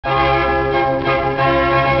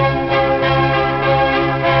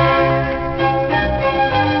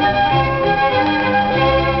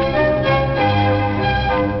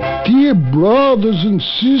brothers and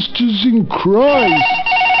sisters in Christ.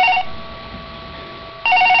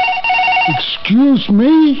 Excuse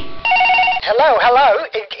me? Hello,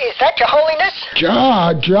 is that Your Holiness?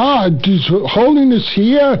 Is Holiness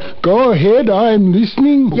here? Go ahead, I am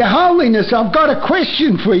listening. Your Holiness, I've got a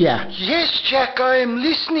question for you. Yes, Jack, I am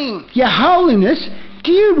listening. Your Holiness,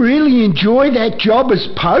 do you really enjoy that job as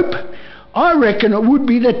Pope? I reckon it would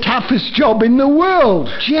be the toughest job in the world.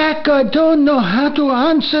 Jack, I don't know how to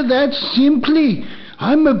answer that simply.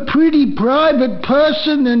 I'm a pretty private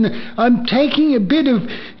person and I'm taking a bit of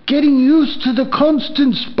getting used to the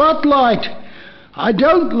constant spotlight. I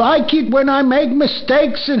don't like it when I make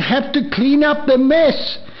mistakes and have to clean up the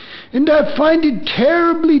mess. And I find it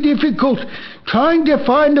terribly difficult trying to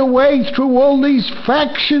find a way through all these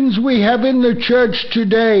factions we have in the church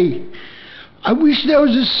today. I wish there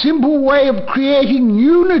was a simple way of creating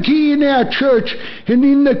unity in our church and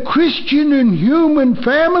in the Christian and human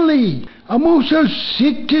family. I'm also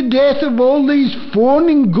sick to death of all these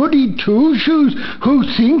fawning goody two-shoes who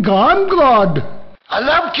think I'm God. I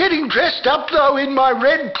love getting dressed up, though, in my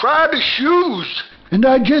red Prada shoes. And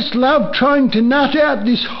I just love trying to nut out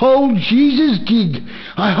this whole Jesus gig.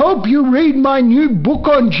 I hope you read my new book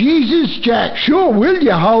on Jesus, Jack. Sure will,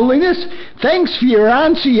 Your Holiness. Thanks for your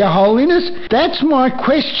answer, Your Holiness. That's my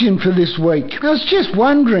question for this week. I was just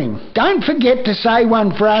wondering, don't forget to say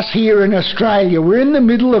one for us here in Australia. We're in the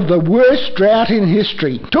middle of the worst drought in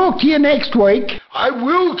history. Talk to you next week. I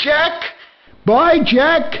will, Jack. Bye,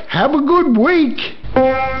 Jack. Have a good week.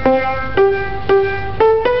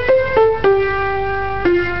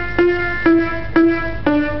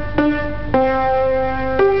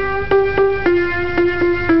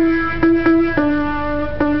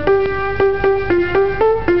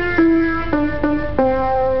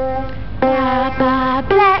 Baba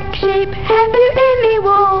Black Sheep, have you any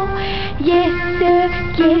wool? Yes sir,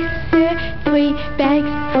 3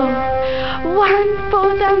 bags full. 1 for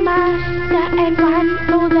the master and 1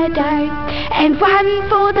 for the dog, and 1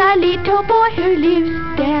 for the little boy who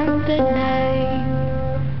lives down the lane.